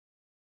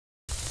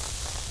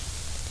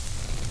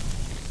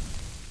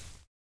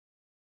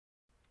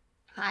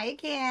Hi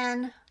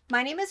again.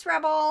 My name is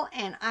Rebel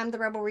and I'm the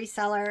Rebel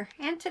Reseller,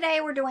 and today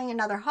we're doing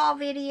another haul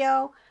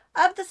video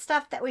of the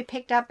stuff that we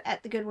picked up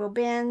at the Goodwill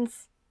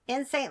bins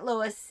in St.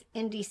 Louis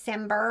in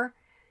December.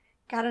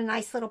 Got a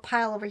nice little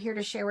pile over here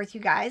to share with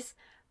you guys.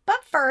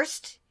 But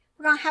first,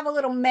 we're going to have a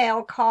little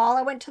mail call.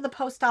 I went to the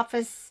post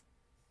office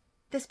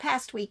this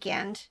past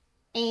weekend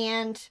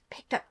and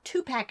picked up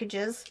 2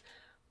 packages.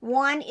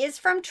 One is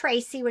from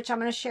Tracy, which I'm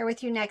going to share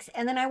with you next.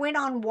 And then I went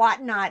on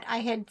Whatnot. I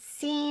had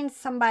seen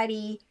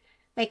somebody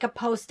make a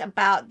post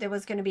about there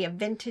was going to be a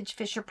vintage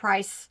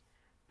Fisher-Price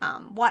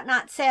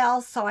Whatnot sale.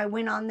 So I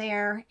went on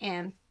there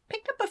and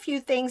picked up a few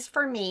things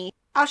for me.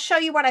 I'll show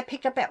you what I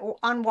picked up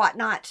on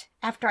Whatnot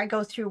after I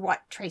go through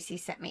what Tracy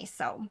sent me.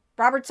 So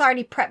Robert's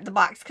already prepped the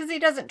box because he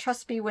doesn't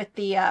trust me with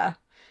the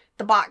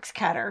box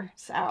cutter.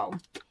 So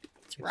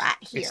it's right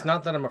here. It's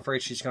not that I'm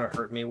afraid she's going to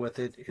hurt me with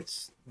it.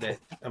 It's that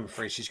I'm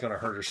afraid she's going to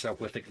hurt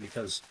herself with it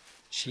because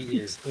she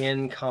is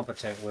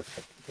incompetent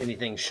with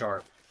anything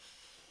sharp.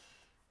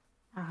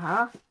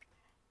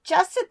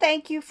 Just a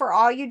thank you for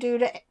all you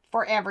do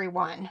for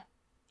everyone.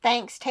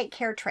 Thanks. Take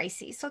care,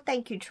 Tracy. So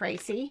thank you,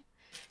 Tracy.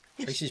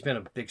 Tracy's been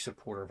a big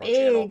supporter of our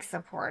channel. Big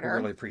supporter. I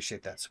really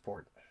appreciate that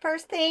support.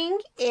 First thing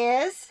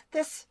is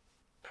this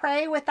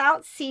Pray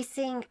Without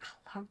Ceasing.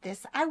 I love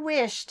this. I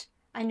wished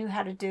I knew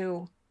how to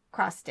do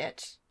cross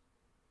stitch,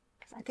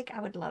 because I think I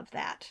would love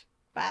that.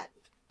 But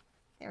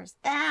there's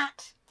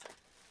that.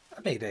 I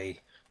made a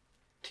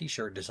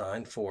t-shirt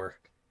design for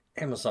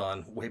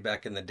Amazon way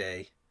back in the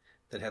day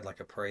that had like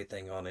a pray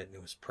thing on it, and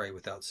it was Pray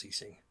Without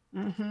Ceasing.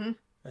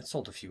 I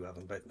sold a few of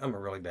them, but I'm a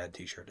really bad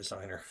t-shirt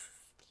designer.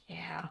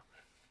 Yeah.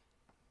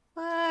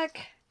 Look,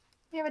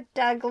 we have a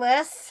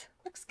Douglas.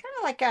 Looks kind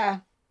of like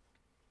a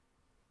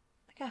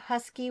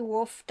husky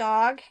wolf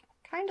dog.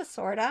 Kind of,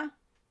 sort of.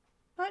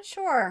 Not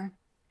sure.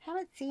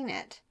 Haven't seen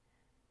it.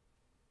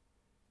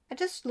 I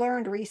just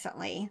learned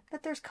recently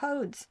that there's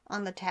codes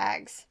on the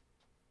tags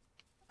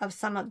of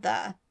some of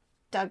the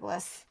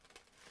Douglas.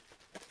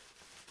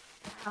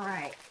 All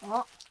right.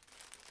 Well,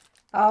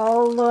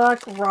 oh,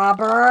 look,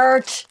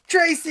 Robert.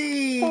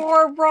 Tracy!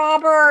 Poor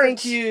Robert.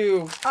 Thank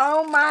you.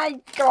 Oh, my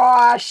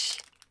gosh.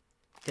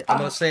 I'm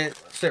going to say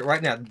it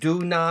right now.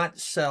 Do not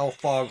sell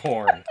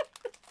Foghorn.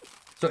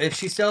 So if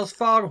she sells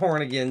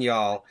Foghorn again,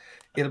 y'all,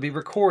 it'll be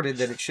recorded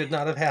that it should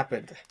not have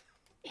happened.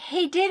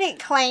 He didn't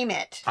claim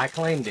it. I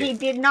claimed it. He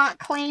did not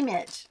claim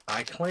it.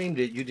 I claimed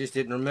it. You just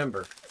didn't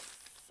remember.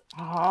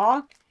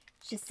 Aw.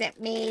 She sent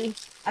me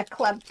a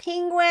Club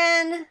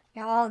Penguin.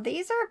 Y'all,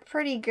 these are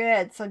pretty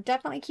good. So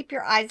definitely keep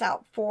your eyes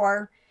out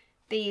for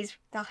these.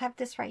 They'll have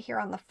this right here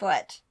on the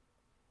foot.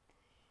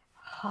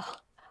 Oh,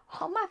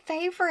 all my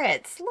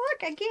favorites.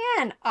 Look,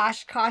 again.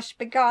 Oshkosh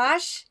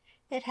Bagosh.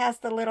 It has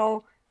the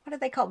little, what do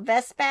they call it?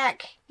 Vest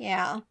back?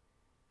 Yeah.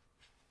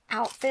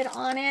 Outfit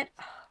on it.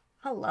 Oh,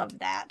 I love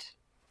that.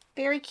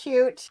 Very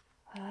cute.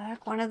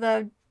 Look, one of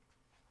the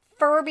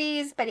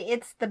Furbies, but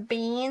it's the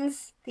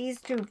beans. These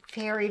do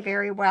very,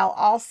 very well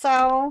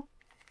also.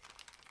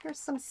 Here's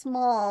some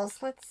smalls.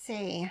 Let's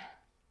see.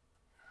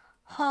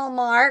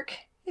 Hallmark.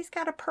 He's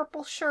got a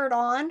purple shirt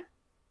on.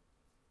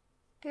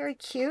 Very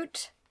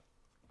cute.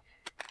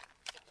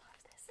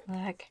 Love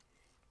this. Look.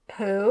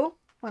 Pooh,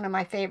 one of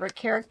my favorite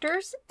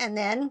characters. And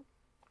then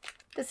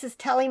this is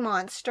Telly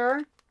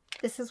Monster.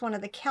 This is one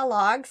of the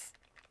Kellogg's.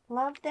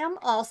 Love them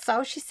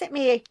also. She sent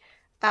me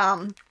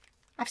a,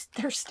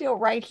 they're still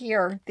right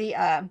here.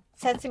 The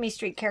Sesame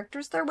Street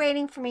characters. They're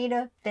waiting for me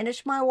to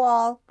finish my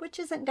wall, which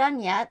isn't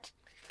done yet.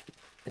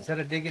 Is that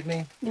a dig at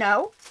me?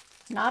 No,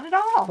 not at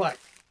all. But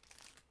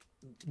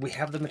we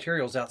have the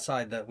materials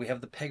outside. That we have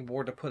the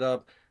pegboard to put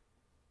up.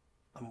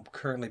 I'm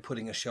currently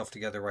putting a shelf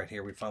together right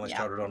here. We finally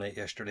started on it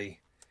yesterday.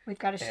 We've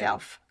got a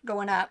shelf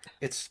going up.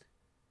 It's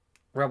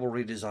Rebel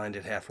redesigned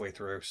it halfway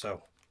through,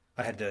 so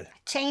I had to...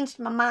 Changed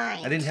my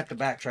mind. I didn't have to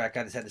backtrack.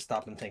 I just had to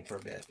stop and think for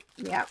a bit.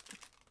 Yep.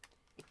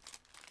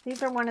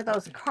 These are one of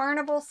those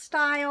carnival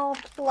style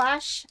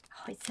plush.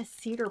 Oh, it says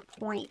Cedar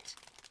Point.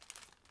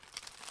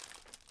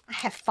 I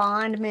have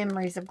fond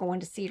memories of going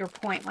to Cedar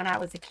Point when I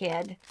was a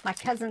kid. My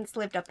cousins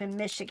lived up in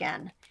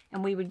Michigan,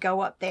 and we would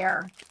go up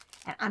there.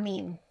 And I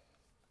mean,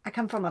 I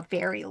come from a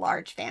very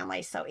large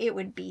family, so it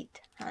would be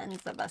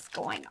tons of us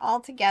going all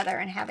together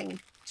and having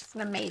just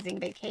an amazing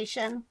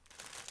vacation.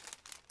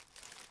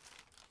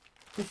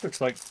 This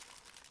looks like...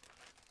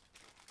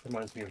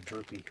 reminds me of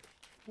Droopy.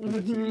 The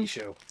TV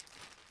show.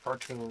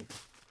 Cartoon.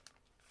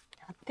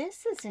 Now,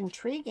 this is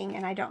intriguing,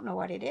 and I don't know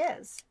what it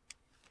is.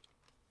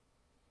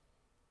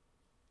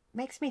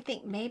 Makes me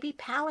think maybe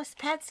Palace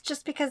Pets,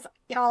 just because,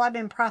 y'all, I've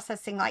been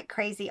processing like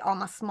crazy all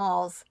my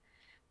smalls.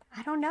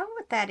 I don't know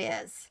what that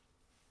is.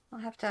 I'll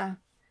have to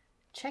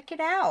check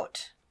it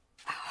out.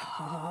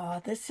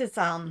 Oh, this is,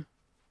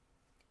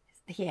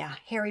 yeah,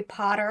 Harry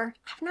Potter.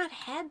 I've not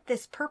had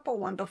this purple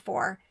one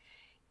before.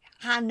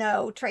 I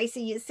know,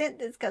 Tracy, you sent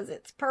this because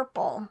it's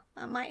purple.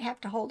 I might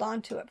have to hold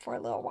on to it for a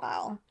little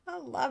while. I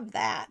love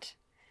that.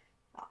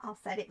 I'll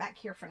set it back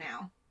here for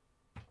now.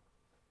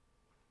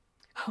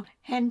 Oh,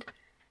 and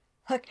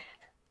look,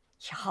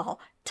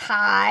 y'all,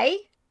 tie.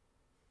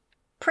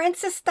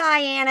 Princess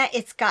Diana,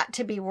 it's got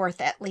to be worth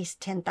at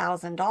least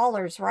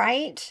 $10,000,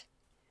 right?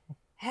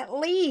 At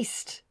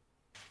least.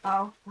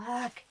 Oh,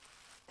 look.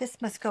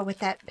 This must go with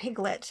that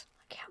piglet.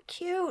 Look how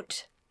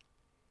cute.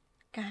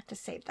 Gonna have to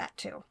save that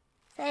too.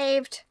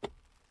 Saved.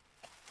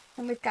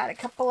 And we've got a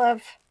couple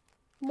of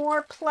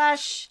more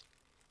plush.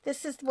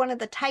 This is one of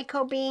the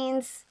Tycho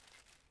beans.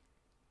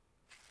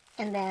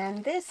 And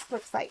then this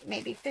looks like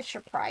maybe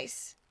Fisher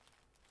Price.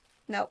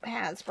 Nope,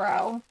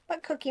 Hasbro.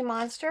 But Cookie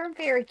Monster,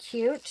 very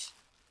cute.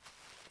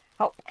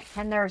 Oh,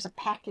 and there's a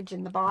package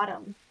in the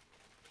bottom.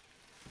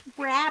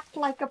 Wrapped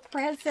like a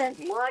present.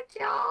 Look,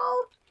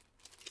 y'all.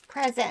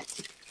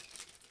 Present.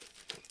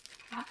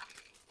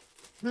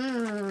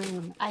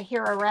 I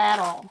hear a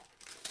rattle.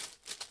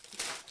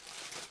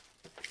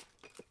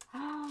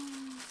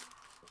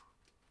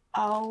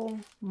 Oh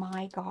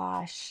my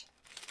gosh.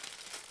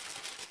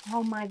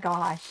 Oh my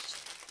gosh.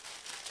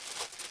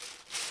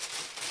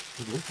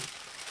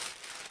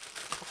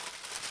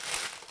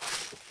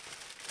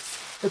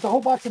 It's a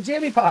whole box of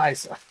jammy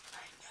pies.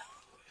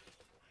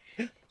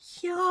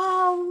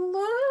 Y'all,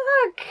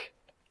 look.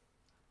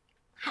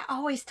 I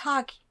always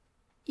talk,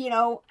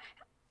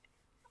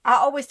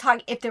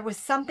 if there was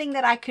something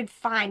that I could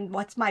find,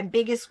 what's my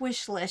biggest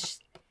wish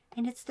list?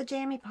 And it's the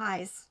jammy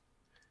pies.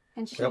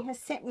 And she has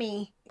sent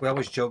me. We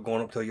always joke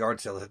going up to a yard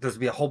sale that there's going to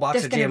be a whole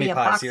box of jammy pies here. There's going to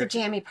be a box of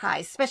jammy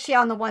pies, especially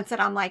on the ones that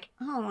I'm like,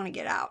 I don't want to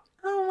get out.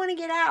 I don't want to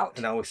get out.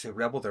 And I always say,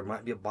 Rebel, there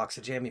might be a box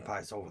of jammy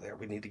pies over there.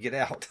 We need to get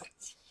out.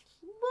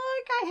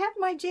 Look, I have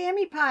my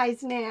jammy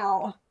pies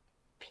now.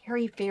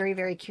 Very, very,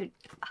 very cute.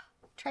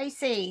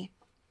 Tracy.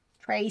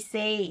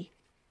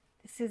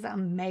 This is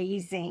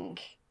amazing.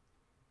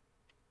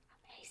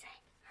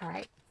 All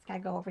right, it's got to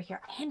go over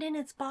here. And in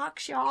its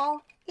box,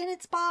 y'all. In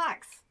its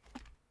box.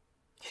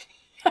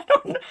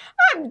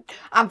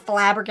 I'm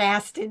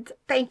flabbergasted.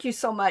 Thank you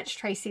so much,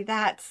 Tracy.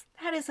 That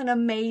is an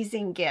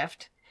amazing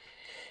gift.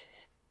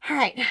 All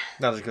right.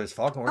 Not as good as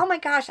Foghorn. Oh my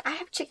gosh, I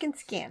have chicken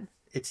skin.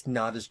 It's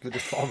not as good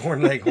as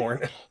Foghorn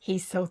Leghorn.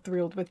 He's so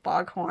thrilled with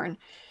Foghorn.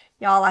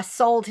 Y'all, I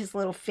sold his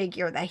little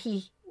figure that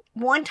he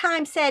one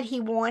time said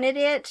he wanted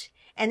it,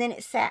 and then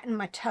it sat in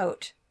my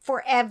tote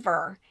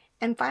forever.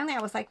 And finally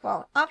I was like,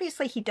 well,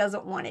 obviously he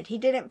doesn't want it. He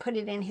didn't put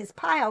it in his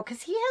pile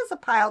because he has a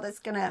pile that's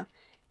going to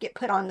get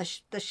put on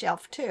the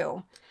shelf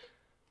too.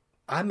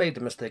 I made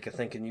the mistake of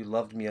thinking you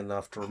loved me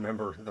enough to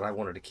remember that I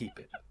wanted to keep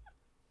it.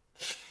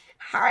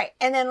 All right,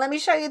 and then let me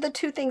show you the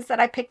two things that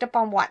I picked up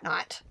on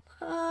Whatnot.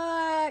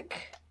 Look,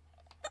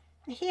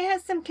 he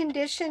has some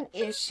condition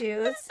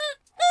issues.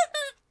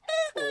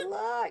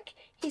 Look,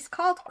 he's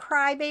called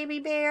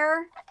Crybaby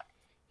Bear.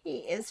 He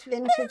is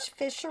vintage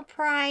Fisher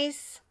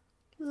Price.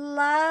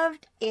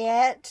 Loved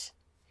it.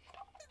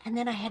 And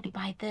then I had to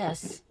buy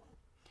this.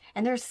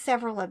 And there's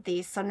several of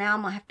these, so now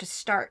I'm going to have to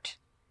start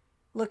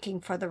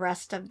looking for the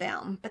rest of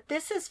them. But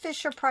this is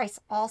Fisher Price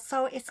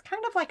also. It's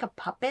kind of like a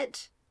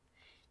puppet.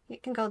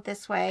 It can go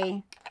this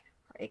way,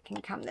 or it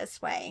can come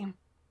this way.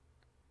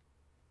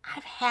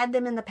 I've had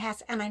them in the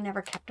past, and I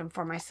never kept them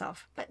for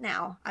myself. But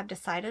now I've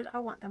decided I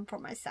want them for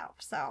myself,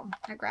 so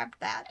I grabbed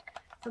that.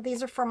 So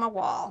these are for my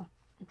wall.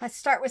 Let's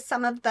start with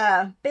some of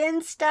the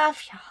bin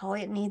stuff. Oh,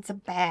 it needs a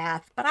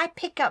bath. But I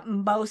pick up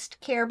most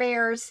Care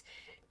Bears.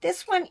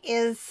 This one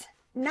is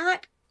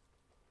not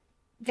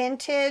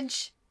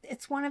vintage.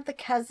 It's one of the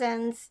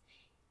cousins.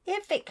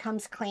 If it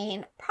comes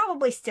clean,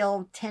 probably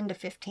still $10 to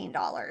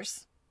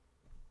 $15.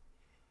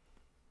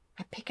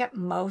 I pick up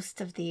most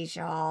of these,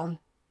 y'all.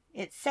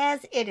 It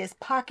says it is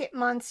Pocket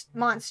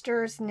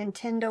Monsters,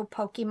 Nintendo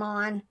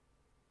Pokemon.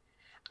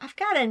 I've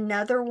got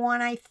another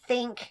one, I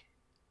think.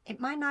 It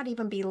might not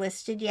even be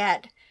listed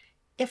yet.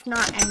 If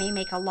not, I may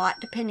make a lot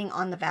depending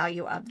on the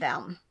value of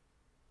them.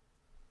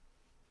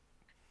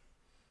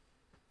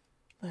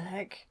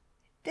 Look.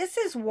 This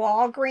is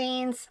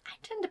Walgreens. I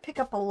tend to pick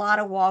up a lot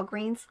of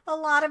Walgreens. A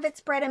lot of it's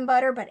bread and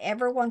butter, but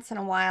every once in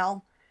a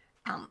while,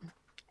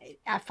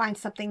 I find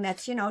something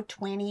that's,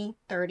 $20,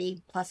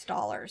 $30 plus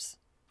dollars.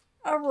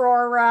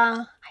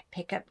 Aurora, I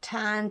pick up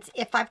tons.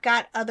 If I've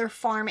got other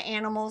farm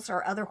animals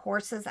or other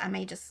horses, I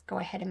may just go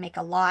ahead and make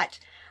a lot.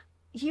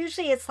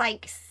 Usually it's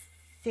like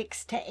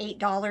 $6 to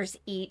 $8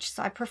 each,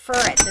 so I prefer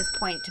at this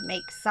point to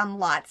make some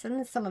lots, and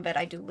then some of it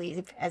I do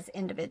leave as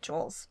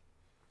individuals.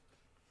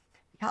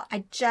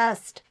 I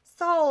just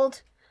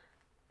sold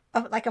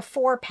like a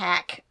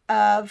 4-pack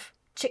of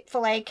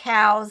Chick-fil-A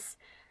cows.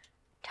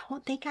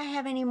 Don't think I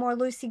have any more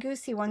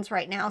loosey-goosey ones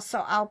right now,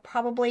 so I'll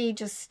probably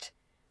just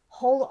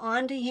hold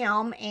on to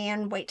him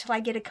and wait till I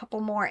get a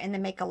couple more and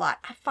then make a lot.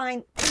 I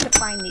tend to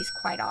find these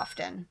quite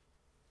often.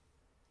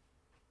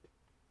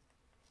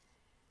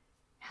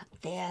 Now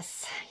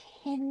this,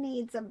 it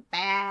needs a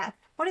bath.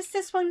 What is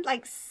this one,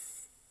 like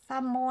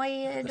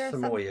Samoyed or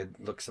something? Samoyed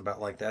looks about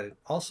like that. It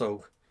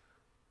also...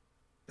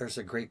 There's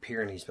a Great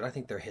Pyrenees, but I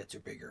think their heads are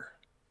bigger.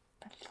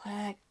 But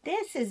look,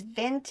 this is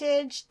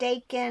vintage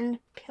Dakin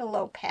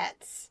Pillow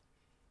Pets.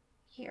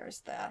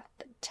 Here's the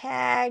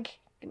tag.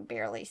 You can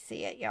barely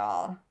see it,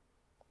 y'all.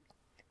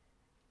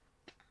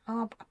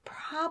 Oh,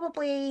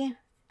 probably,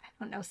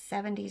 I don't know,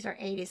 70s or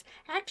 80s.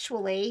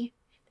 Actually,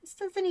 this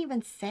doesn't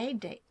even say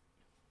date.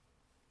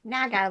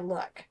 Now I gotta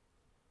look.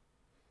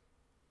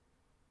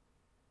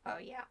 Oh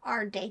yeah,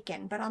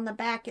 Ardacon, but on the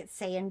back it's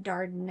saying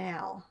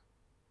Dardanelle.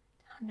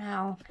 Oh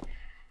no.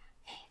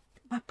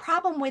 My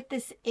problem with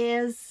this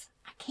is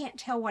I can't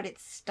tell what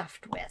it's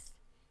stuffed with.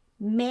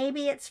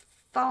 Maybe it's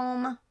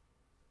foam,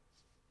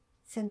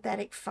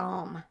 synthetic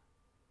foam.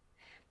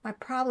 My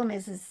problem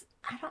is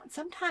I don't,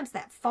 sometimes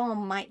that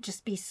foam might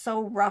just be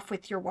so rough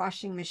with your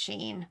washing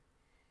machine.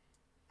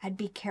 I'd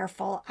be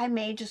careful. I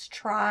may just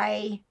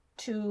try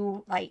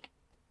to like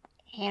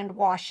hand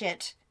wash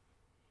it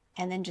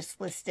and then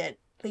just list it,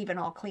 leaving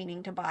all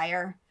cleaning to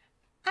buyer.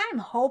 I'm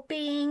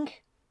hoping,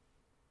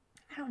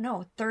 I don't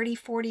know, 30,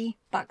 40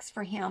 bucks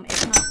for him,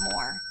 if not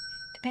more,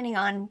 depending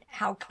on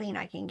how clean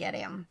I can get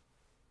him.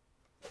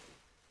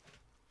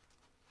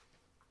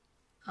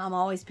 I'm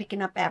always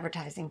picking up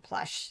advertising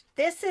plush.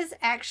 This is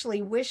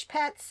actually Wish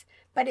Pets,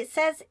 but it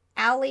says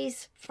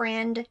Allie's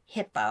Friend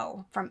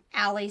Hippo from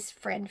Allie's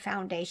Friend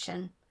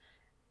Foundation.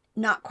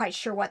 Not quite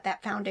sure what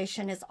that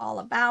foundation is all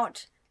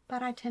about,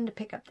 but I tend to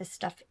pick up this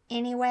stuff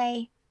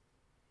anyway.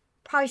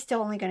 Probably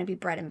still only going to be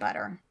bread and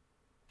butter.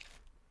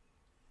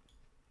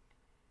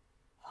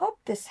 Hope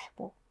this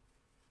will...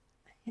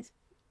 His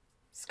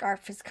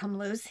scarf has come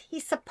loose.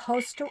 He's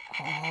supposed to...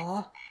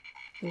 Oh,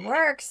 it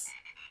works.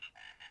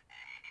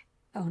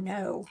 Oh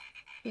no,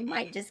 he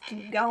might just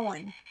keep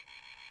going.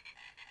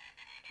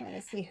 Trying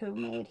to see who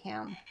made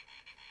him.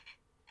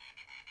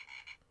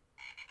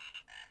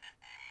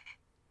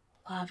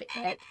 Love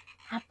it.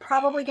 I'm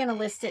probably going to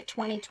list it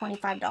 $20,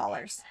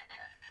 $25.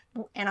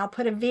 And I'll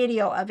put a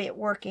video of it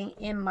working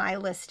in my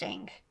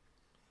listing.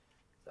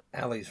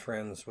 Allie's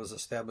Friends was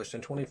established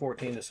in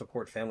 2014 to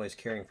support families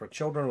caring for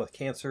children with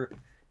cancer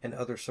and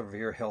other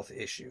severe health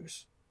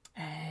issues.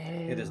 Oh.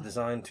 It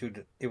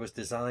was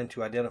designed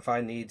to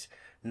identify needs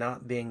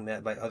not being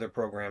met by other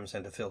programs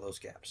and to fill those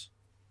gaps.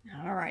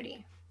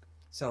 Alrighty.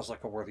 Sounds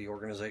like a worthy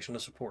organization to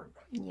support.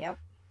 Yep.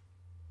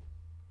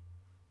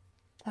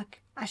 Look,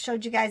 I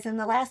showed you guys in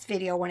the last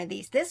video one of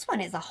these. This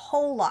one is a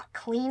whole lot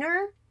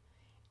cleaner.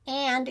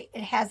 And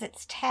it has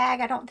its tag.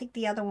 I don't think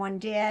the other one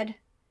did.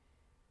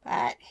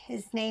 But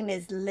his name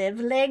is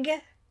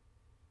Livelig.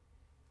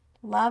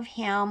 Love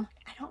him.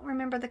 I don't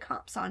remember the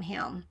comps on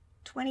him.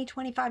 $20,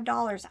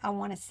 $25, I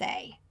want to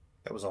say.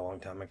 That was a long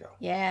time ago.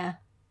 Yeah.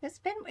 It's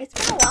been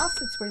a while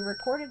since we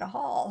recorded a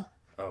haul.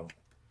 Oh.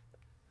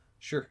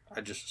 Sure.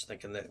 I just was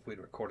thinking that if we'd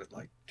recorded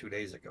like 2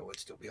 days ago,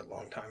 it'd still be a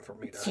long time for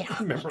me to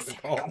remember the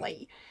call.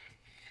 I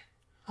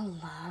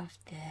love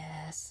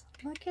this.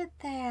 Look at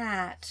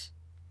that.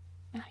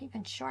 Not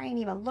even sure. I ain't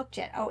even looked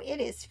yet. Oh, it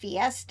is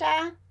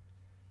Fiesta.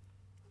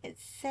 It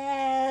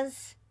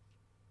says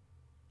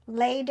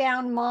lay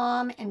down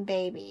mom and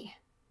baby.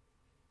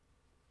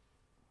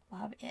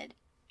 Love it.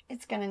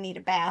 It's going to need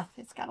a bath.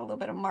 It's got a little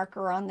bit of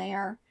marker on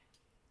there.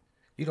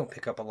 You don't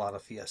pick up a lot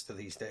of Fiesta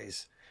these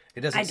days.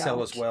 It doesn't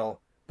sell as well,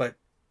 but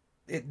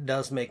it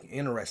does make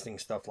interesting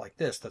stuff like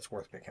this that's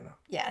worth picking up.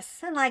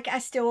 Yes. And like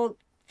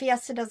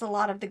Fiesta does a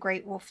lot of the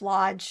Great Wolf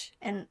Lodge,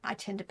 and I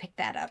tend to pick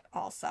that up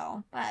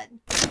also. But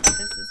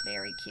this is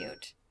very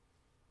cute.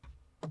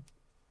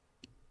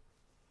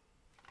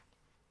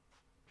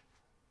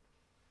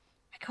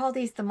 I call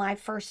these the My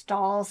First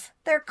Dolls.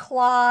 They're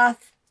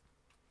cloth.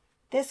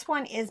 This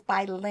one is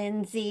by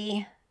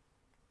Lindsay.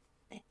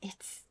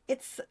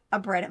 It's a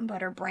bread and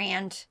butter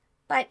brand,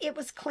 but it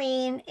was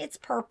clean. It's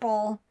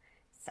purple,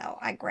 so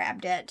I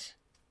grabbed it.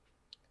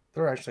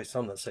 There are actually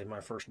some that say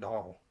My First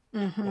Doll.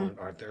 Mm-hmm.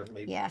 Aren't there?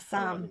 Maybe, yeah, some.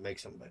 I don't know who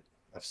makes them, but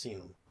I've seen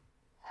them.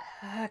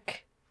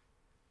 Look.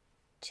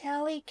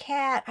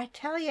 Jellycat. I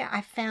tell you,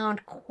 I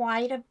found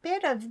quite a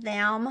bit of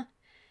them.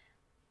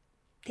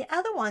 The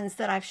other ones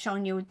that I've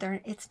shown you,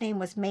 its name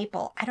was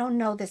Maple. I don't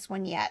know this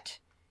one yet.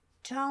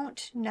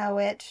 Don't know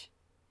it.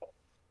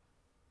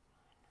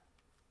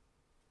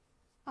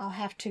 I'll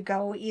have to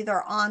go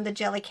either on the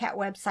Jellycat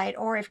website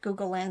or if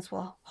Google Lens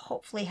will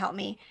hopefully help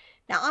me.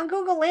 Now on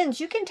Google Lens,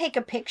 you can take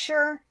a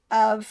picture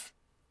of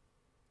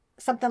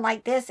something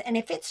like this, and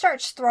if it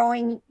starts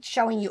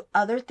showing you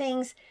other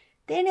things,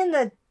 then in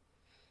the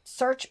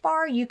search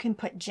bar you can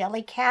put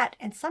Jellycat,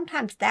 and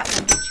sometimes that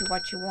will get you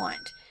what you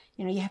want.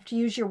 You know, you have to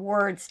use your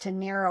words to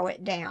narrow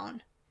it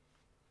down.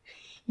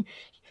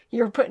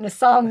 You're putting a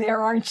song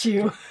there, aren't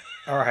you?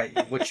 All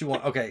right, what you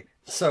want? Okay,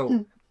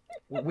 so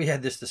we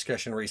had this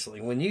discussion recently.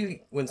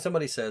 When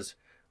somebody says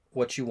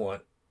what you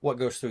want, what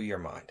goes through your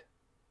mind?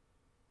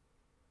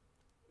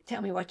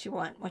 Tell me what you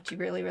want, what you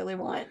really, really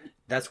want.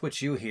 That's what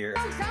you hear.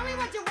 Tell me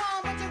what you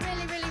want, what you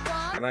really, really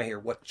want. And I hear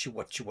what you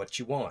want. What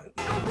you want.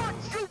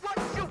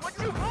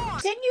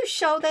 Didn't you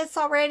show this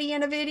already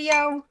in a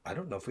video? I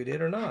don't know if we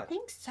did or I not.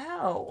 think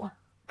so.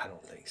 I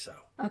don't think so.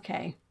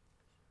 Okay.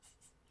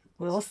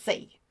 We'll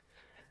see.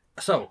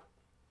 So,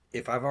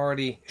 if I've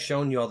already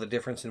shown you all the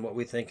difference in what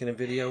we think in a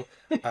video,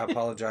 I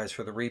apologize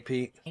for the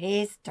repeat. It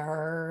is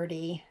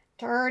dirty.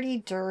 Dirty,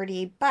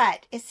 dirty.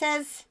 But it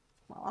says,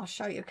 well, I'll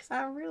show you because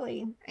I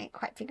really ain't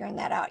quite figuring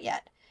that out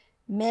yet.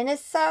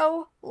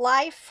 Minnesota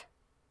Life.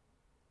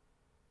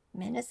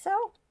 Miniso?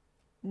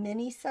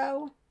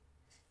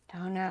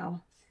 Don't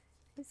know.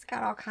 It's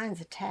got all kinds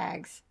of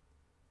tags.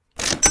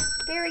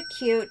 Very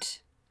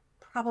cute.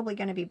 Probably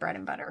going to be bread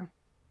and butter.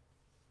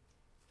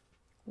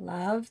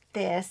 Love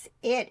this.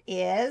 It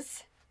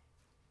is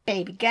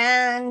baby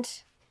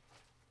gunned.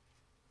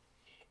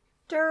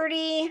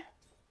 Dirty.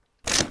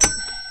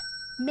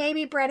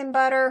 Maybe bread and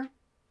butter.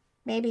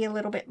 Maybe a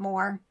little bit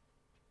more.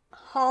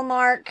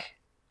 Hallmark.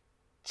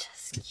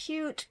 Just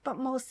cute. But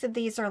most of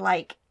these are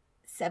like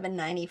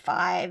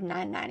 $7.95,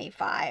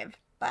 $9.95.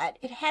 But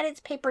it had its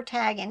paper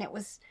tag and it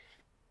was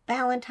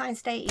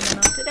Valentine's Day, even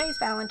though today's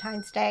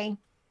Valentine's Day.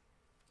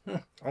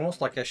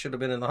 Almost like I should have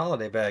been in the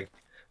holiday bag.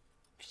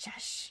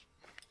 Shush.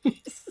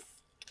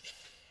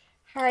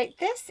 All right,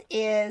 this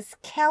is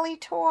Kelly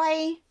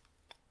Toy.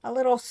 A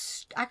little,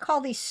 I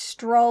call these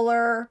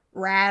stroller,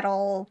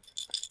 rattle,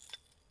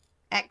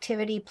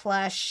 activity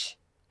plush.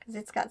 Because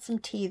it's got some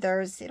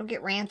teethers. It'll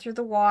get ran through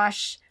the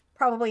wash.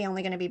 Probably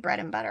only going to be bread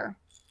and butter.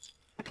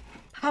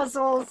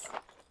 Puzzles.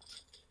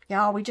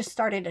 Y'all, we just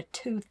started a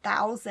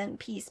 2,000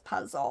 piece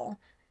puzzle.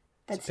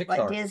 That's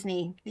like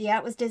Disney. Yeah,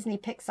 it was Disney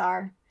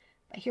Pixar.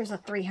 But here's a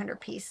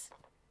 300 piece.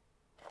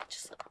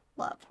 Just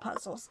love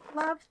puzzles.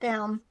 Love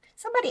them.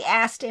 Somebody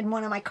asked in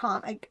one of my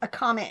a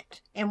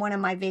comment in one of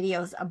my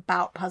videos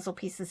about puzzle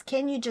pieces.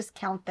 Can you just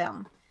count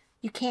them?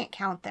 You can't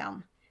count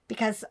them.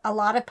 Because a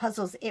lot of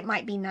puzzles, it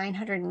might be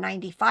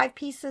 995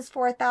 pieces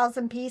for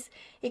 1,000 piece.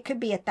 It could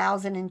be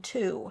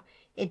 1,002.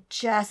 It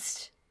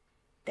just...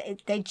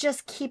 They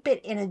just keep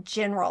it in a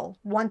general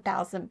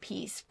 1,000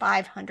 piece,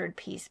 500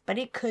 piece, but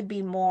it could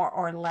be more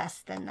or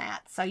less than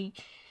that. So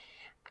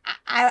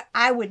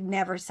I would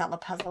never sell a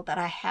puzzle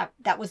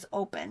that was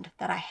opened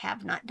that I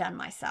have not done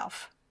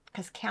myself,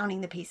 because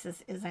counting the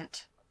pieces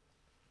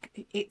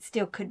it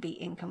still could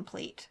be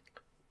incomplete.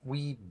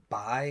 We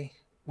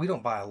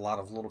don't buy a lot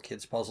of little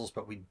kids puzzles,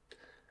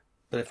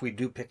 but if we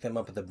do pick them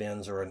up at the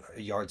bins or in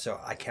a yard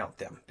sale, I count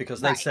them because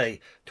they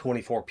say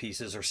 24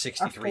 pieces or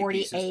 63 or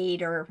 48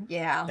 pieces. Or,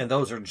 yeah. And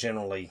those are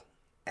generally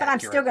But accurate. I'm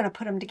still going to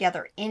put them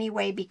together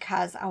anyway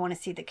because I want to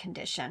see the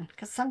condition.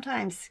 Because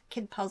sometimes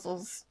kid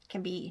puzzles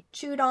can be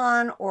chewed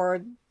on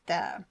or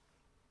the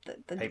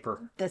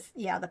paper.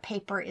 The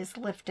paper is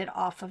lifted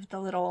off of the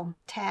little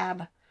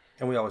tab.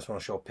 And we always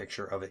want to show a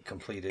picture of it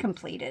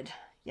completed.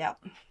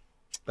 Yep.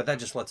 But that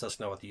just lets us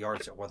know at the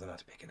yard sale whether or not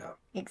to pick it up.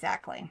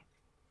 Exactly.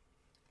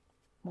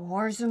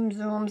 More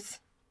zooms.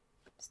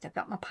 Still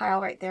got my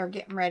pile right there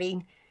getting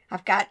ready.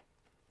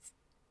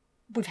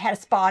 We've had a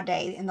spa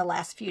day in the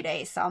last few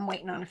days, so I'm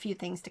waiting on a few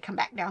things to come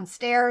back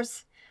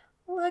downstairs.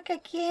 Look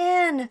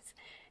again.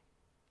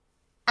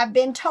 I've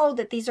been told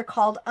that these are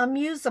called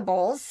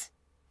amusables.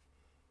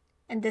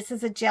 And this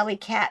is a Jelly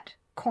Cat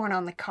corn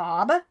on the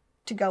cob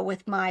to go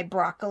with my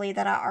broccoli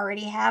that I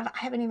already have. I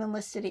haven't even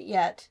listed it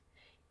yet.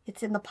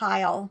 It's in the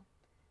pile.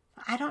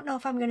 I don't know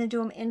if I'm going to do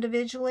them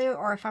individually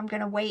or if I'm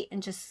going to wait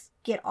and just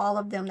get all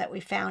of them that we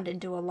found and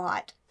do a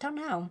lot. Don't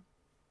know.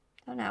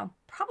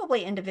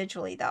 Probably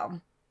individually,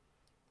 though.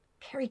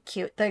 Very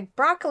cute. The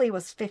broccoli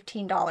was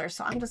 $15,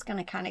 so I'm just going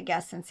to kind of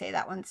guess and say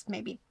that one's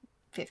maybe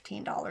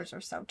 $15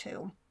 or so,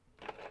 too.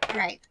 All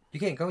right. You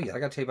can't go yet. I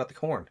got to tell you about the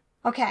corn.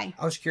 Okay.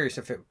 I was curious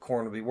if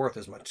corn would be worth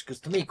as much, because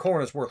to me,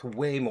 corn is worth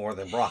way more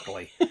than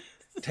broccoli. It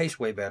tastes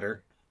way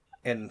better,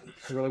 and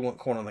I really want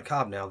corn on the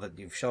cob now that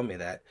you've shown me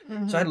that.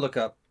 Mm-hmm. So I had to look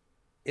up.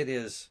 It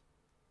is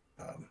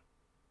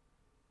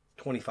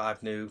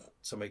 25 new,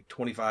 so make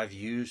 25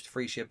 used,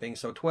 free shipping.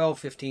 So $12,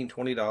 $15,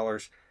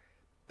 $20.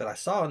 But I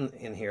saw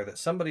in here that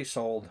somebody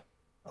sold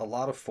a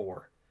lot of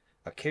 4.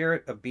 A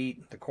carrot, a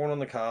beet, the corn on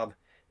the cob,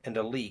 and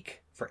a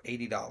leek for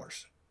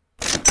 $80.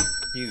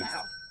 Used.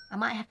 Wow. I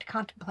might have to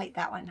contemplate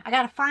that one. I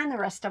got to find the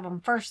rest of them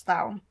first, though.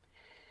 All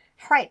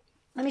right.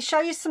 Let me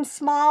show you some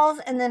smalls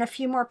and then a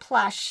few more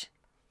plush.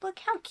 Look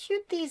how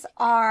cute these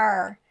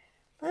are.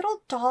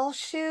 Little doll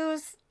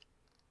shoes.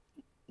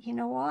 You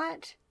know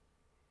what?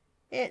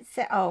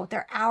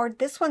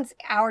 This one's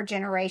our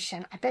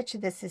generation. I bet you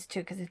this is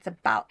too because it's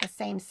about the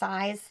same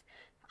size.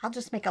 I'll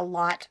just make a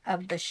lot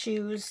of the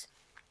shoes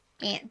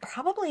and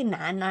probably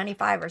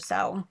 $9.95 or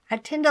so. I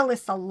tend to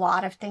list a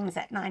lot of things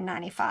at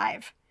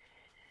 $9.95.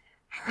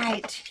 All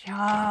right,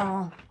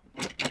 y'all.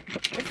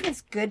 This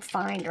is good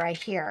find right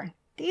here.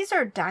 These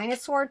are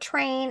dinosaur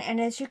train,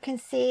 and as you can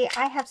see,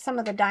 I have some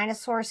of the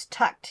dinosaurs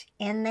tucked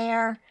in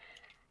there.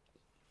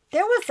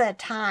 There was a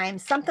time,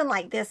 something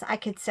like this, I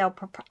could sell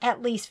for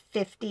at least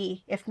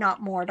 $50, if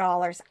not more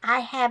dollars.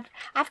 I've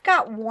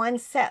got one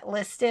set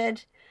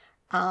listed,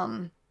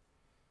 but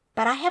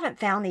I haven't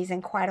found these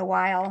in quite a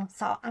while,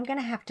 so I'm going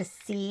to have to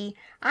see.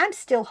 I'm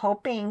still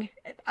hoping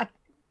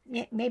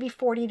maybe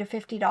 $40 to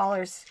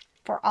 $50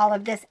 for all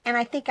of this, and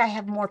I think I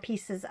have more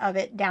pieces of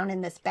it down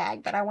in this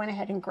bag, but I went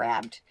ahead and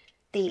grabbed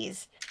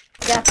these.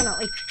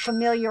 Definitely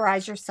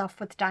familiarize yourself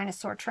with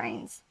dinosaur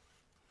trains.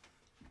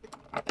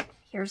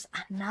 Here's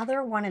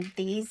another one of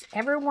these.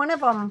 Every one of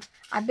them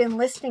I've been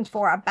listing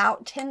for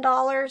about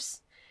 $10.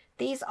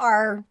 These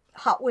are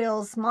Hot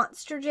Wheels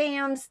Monster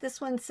Jams. This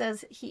one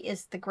says he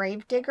is the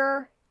grave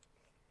digger.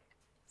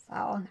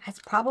 So that's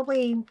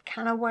probably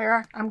kind of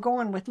where I'm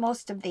going with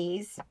most of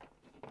these.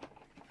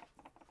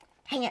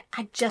 Hang it,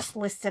 I just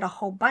listed a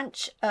whole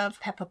bunch of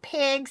Peppa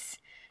Pigs.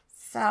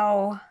 So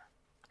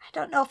I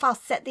don't know if I'll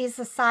set these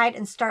aside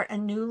and start a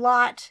new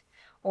lot,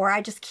 or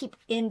I just keep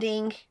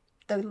ending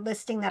the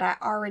listing that I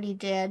already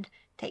did,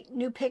 take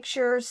new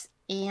pictures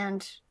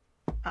and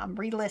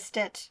relist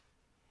it.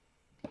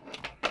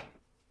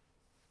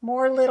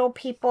 More little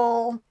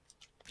people.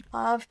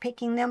 Love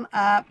picking them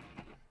up.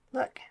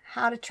 Look,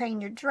 How to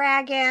Train Your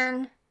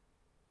Dragon.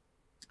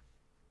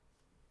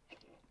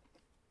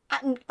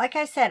 Like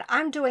I said,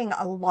 I'm doing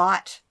a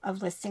lot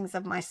of listings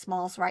of my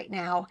smalls right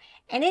now,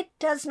 and it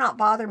does not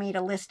bother me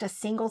to list a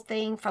single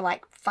thing for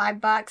like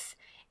 $5,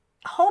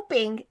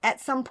 hoping at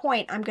some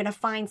point I'm going to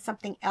find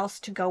something else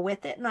to go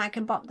with it and I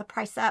can bump the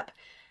price up.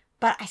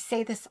 But I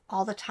say this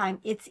all the time.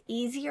 It's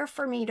easier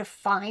for me to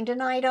find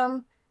an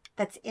item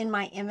that's in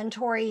my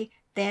inventory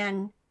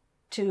than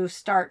to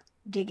start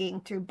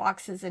digging through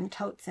boxes and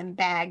totes and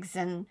bags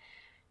and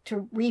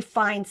to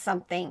refine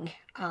something.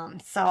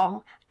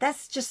 So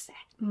that's just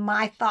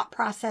my thought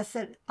process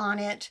on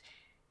it.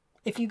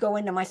 If you go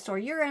into my store,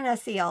 you're going to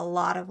see a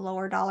lot of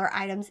lower dollar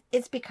items.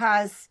 It's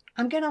because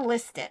I'm going to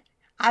list it.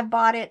 I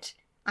bought it.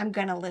 I'm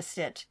going to list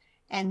it.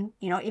 And,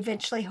 you know,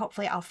 eventually,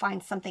 hopefully, I'll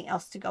find something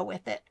else to go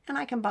with it. And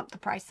I can bump the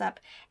price up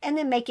and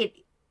then make it,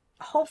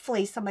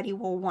 hopefully, somebody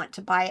will want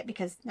to buy it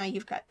because now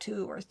you've got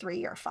 2 or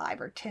 3 or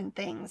 5 or 10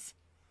 things.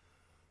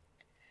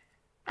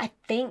 I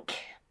think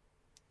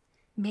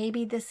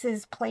maybe this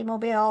is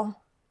Playmobil.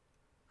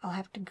 I'll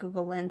have to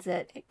Google Lens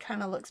it. It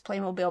kind of looks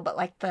Playmobil, but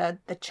like the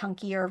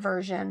chunkier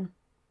version.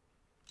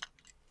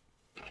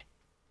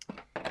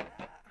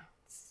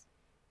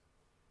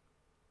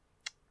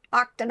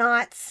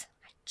 Octonauts.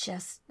 I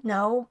just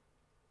know.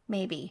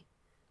 Maybe.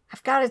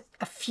 I've got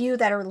a few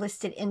that are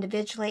listed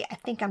individually. I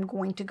think I'm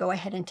going to go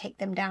ahead and take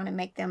them down and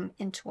make them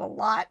into a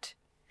lot.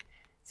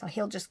 So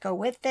he'll just go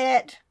with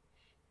it.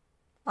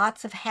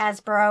 Lots of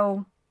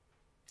Hasbro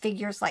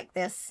figures like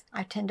this.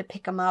 I tend to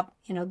pick them up.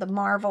 You know, the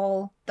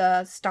Marvel,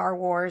 the Star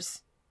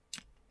Wars.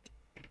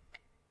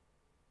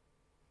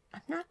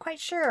 I'm not quite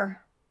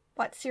sure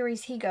what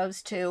series he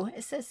goes to.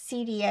 It says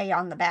CDA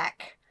on the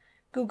back.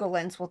 Google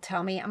Lens will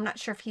tell me. I'm not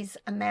sure if he's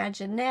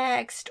Imagine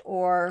Next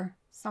or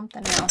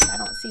something else. I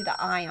don't see the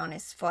eye on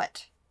his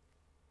foot.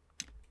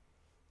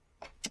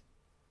 I've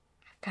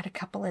got a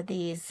couple of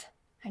these.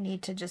 I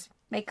need to just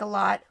make a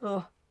lot.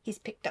 Oh, he's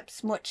picked up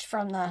smooch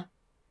from the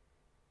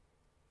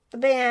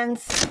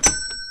bins.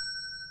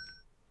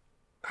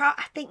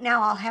 I think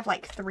now I'll have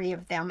like 3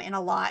 of them in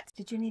a lot.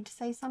 Did you need to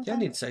say something? Yeah, I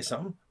need to say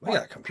something. We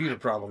got a computer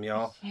problem,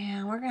 y'all.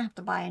 Yeah, we're going to have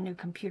to buy a new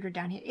computer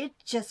down here. It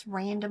just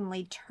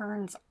randomly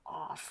turns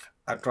off.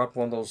 I dropped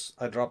one of those.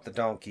 I dropped the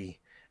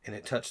donkey and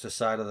it touched the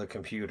side of the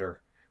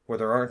computer where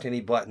there aren't any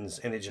buttons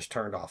and it just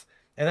turned off.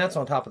 And that's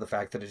on top of the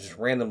fact that it just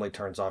randomly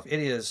turns off. It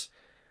is,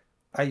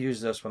 I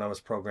used this when I was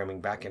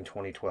programming back in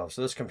 2012.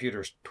 So this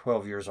computer's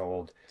 12 years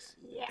old.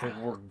 Yeah.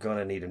 And we're going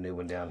to need a new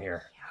one down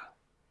here.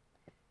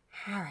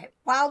 All right,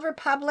 Wild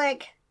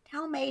Republic,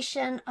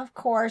 Dalmatian, of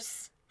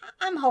course.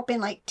 I'm hoping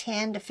like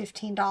 $10 to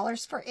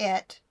 $15 for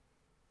it.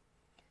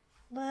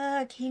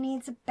 Look, he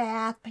needs a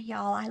bath, but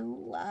y'all, I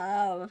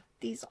love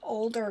these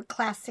older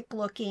classic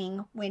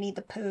looking Winnie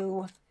the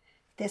Pooh.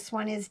 This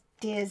one is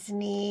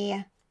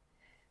Disney.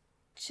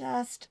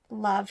 Just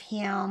love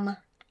him.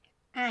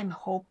 I'm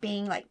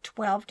hoping like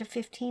 $12 to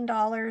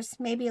 $15,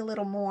 maybe a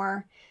little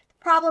more. The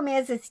problem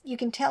is you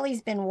can tell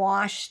he's been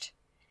washed.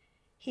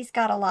 He's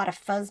got a lot of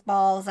fuzz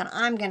balls, and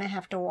I'm going to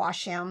have to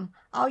wash him.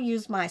 I'll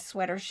use my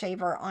sweater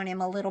shaver on him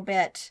a little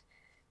bit,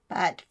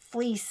 but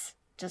fleece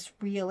just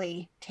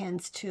really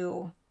tends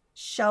to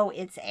show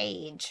its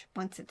age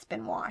once it's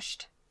been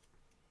washed.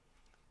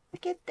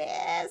 Look at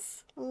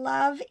this.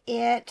 Love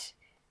it.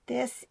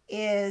 This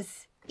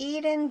is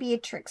Eden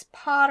Beatrix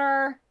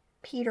Potter,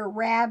 Peter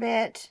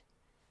Rabbit.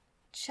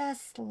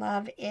 Just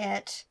love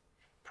it.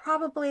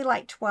 Probably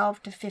like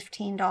 $12 to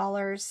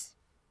 $15.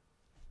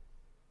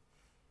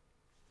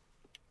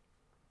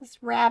 This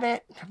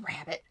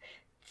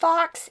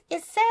Fox,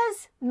 it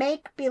says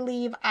Make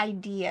Believe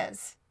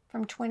Ideas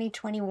from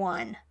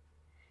 2021.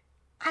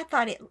 I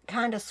thought it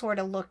kind of sort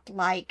of looked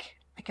like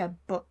a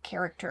book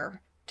character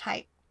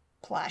type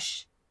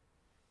plush.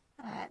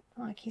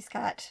 Look, he's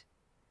got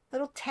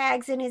little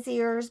tags in his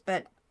ears,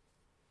 but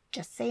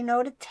just say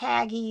no to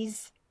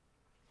taggies.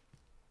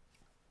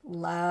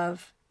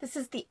 Love. This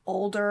is the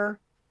older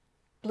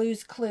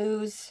Blue's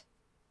Clues.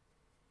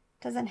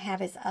 Doesn't have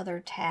his other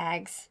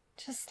tags.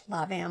 Just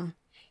love him.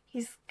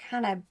 He's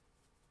kind of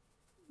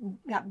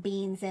got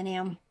beans in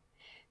him.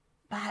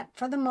 But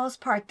for the most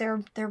part,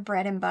 they're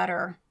bread and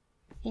butter.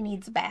 He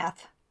needs a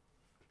bath.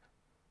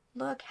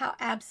 Look how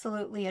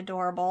absolutely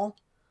adorable.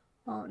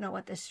 I don't know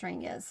what this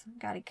string is.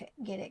 Got to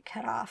get it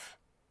cut off.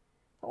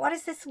 But what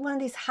is this? One of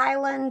these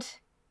Highland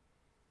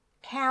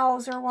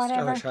cows or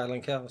whatever? Scottish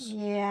Highland cows.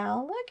 Yeah,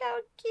 look how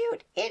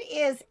cute. It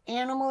is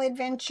Animal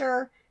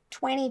Adventure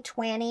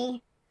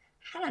 2020.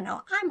 I don't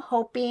know. I'm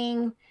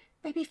hoping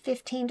maybe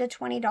 $15 to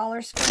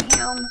 $20 for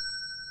him.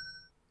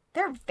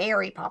 They're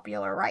very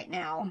popular right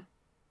now.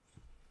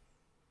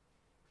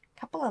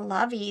 Couple of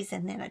loveys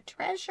and then a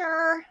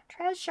treasure.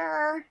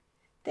 Treasure.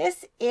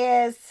 This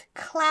is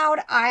Cloud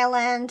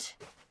Island.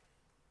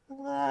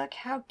 Look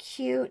how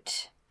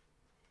cute.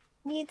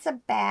 Needs a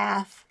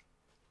bath.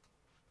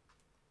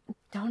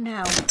 Don't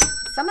know.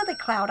 Some of the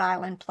Cloud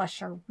Island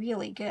plush are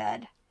really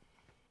good.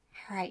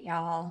 All right,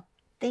 y'all.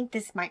 Think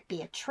this might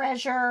be a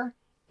treasure.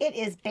 It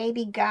is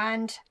baby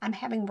gunned. I'm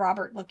having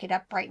Robert look it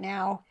up right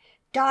now.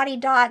 Dotty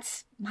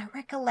dots. My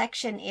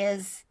recollection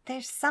is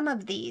there's some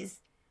of these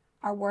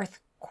are worth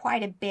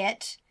quite a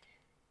bit.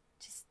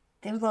 Just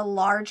they're the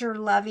larger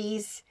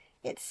loveys.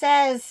 It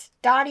says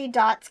Dotty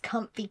dots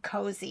comfy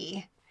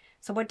cozy.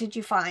 So what did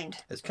you find?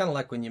 It's kind of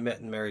like when you met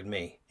and married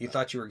me. You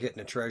thought you were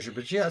getting a treasure,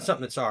 but yeah,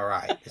 something that's all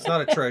right. It's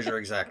not a treasure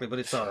exactly, but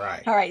it's all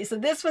right. All right, so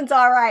this one's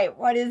all right.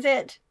 What is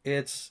it?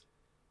 It's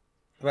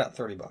about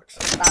 $30.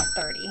 About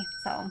 30.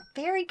 So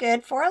very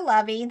good for a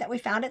lovey that we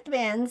found at the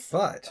bins.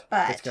 But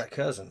it's got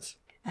cousins.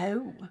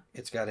 Oh.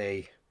 It's got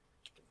a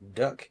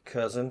duck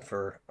cousin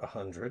for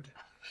 100,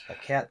 a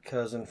cat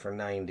cousin for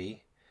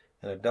 90,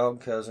 and a dog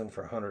cousin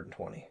for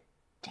 120.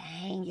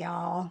 Dang,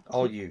 y'all.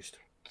 All used.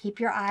 Keep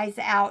your eyes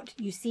out.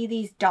 You see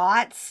these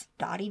dots,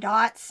 dotty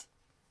dots,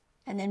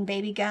 and then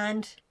baby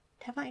gunned.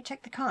 Definitely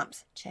check the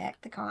comps. Check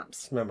the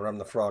comps. Remember, I'm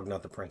the frog,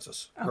 not the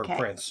princess. Okay. Or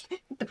prince.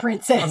 The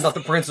princess. I'm not the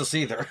princess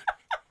either.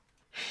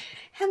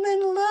 And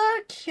then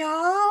look,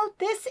 y'all.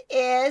 This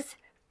is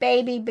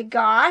Baby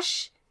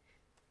Begosh.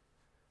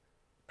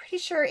 Pretty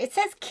sure it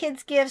says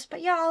kids gifts,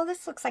 but y'all,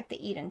 this looks like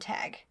the Eden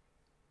tag.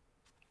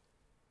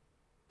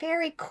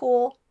 Very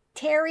cool.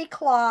 Terry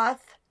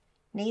cloth.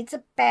 Needs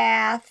a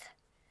bath.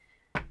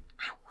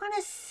 I want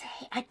to say,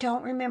 I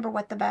don't remember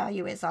what the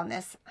value is on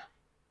this.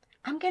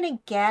 I'm going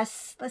to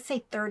guess, let's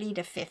say 30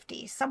 to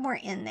 50, somewhere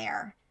in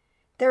there.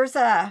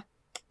 I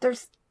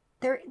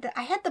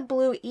had the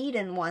blue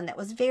Eden one that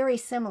was very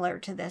similar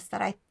to this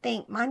that I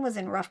think, mine was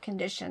in rough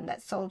condition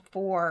that sold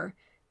for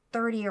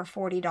 $30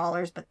 or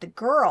 $40, but the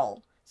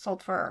girl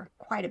sold for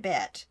quite a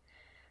bit.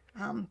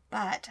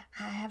 But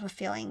I have a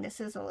feeling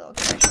this is a little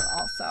treasure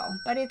also.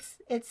 But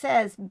it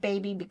says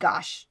Baby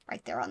Begosh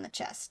right there on the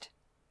chest.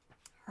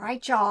 All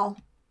right, y'all.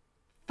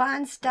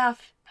 Fun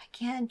stuff.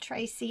 Again,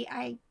 Tracy,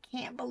 I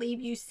can't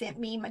believe you sent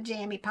me my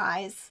jammy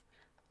pies.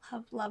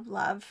 Love, love,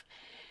 love.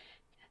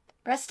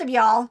 Rest of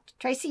y'all,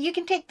 Tracy, you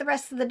can take the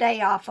rest of the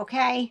day off,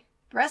 okay?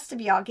 The rest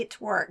of y'all get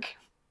to work.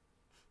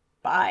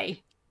 Bye.